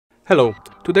Hello,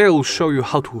 today I will show you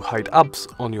how to hide apps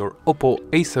on your OPPO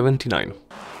A79.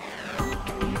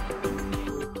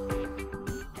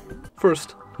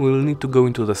 First, we will need to go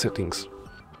into the settings.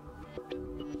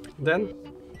 Then,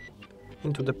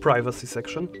 into the privacy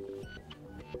section.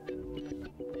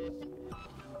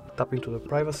 Tap into the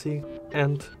privacy,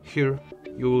 and here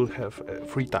you will have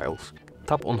 3 tiles.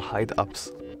 Tap on hide apps.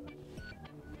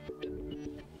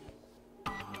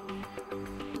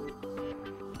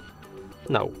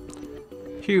 Now,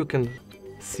 here you can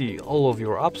see all of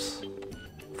your apps.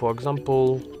 For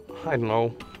example, I don't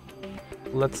know,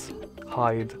 let's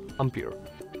hide Ampere.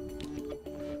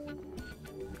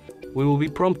 We will be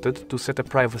prompted to set a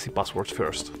privacy password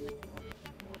first.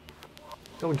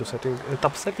 Go into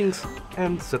tap settings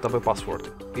and set up a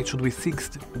password. It should be 6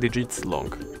 digits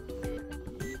long.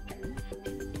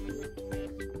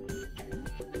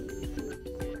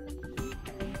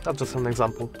 That's just an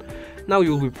example. Now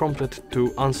you will be prompted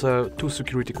to answer 2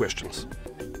 security questions.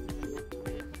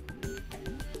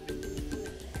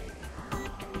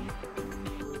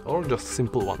 Or just a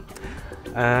simple one.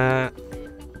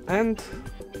 And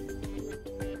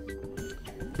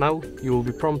now you will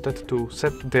be prompted to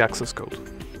set the access code.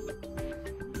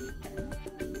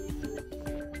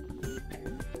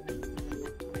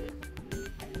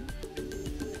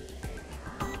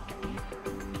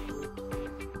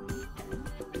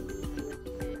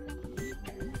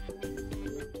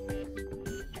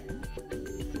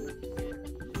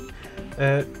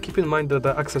 Keep in mind that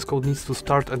the access code needs to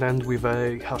start and end with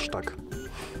a hashtag.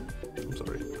 I'm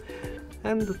sorry.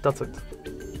 And that's it.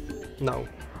 Now,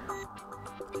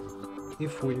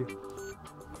 if we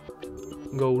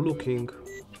go looking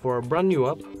for a brand new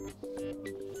app,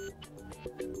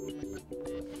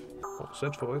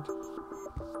 search for it,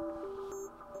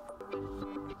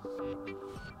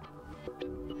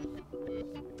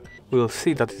 we'll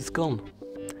see that it's gone.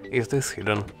 Is this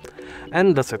hidden?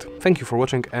 And that's it. Thank you for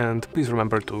watching, and please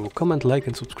remember to comment, like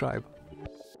and subscribe.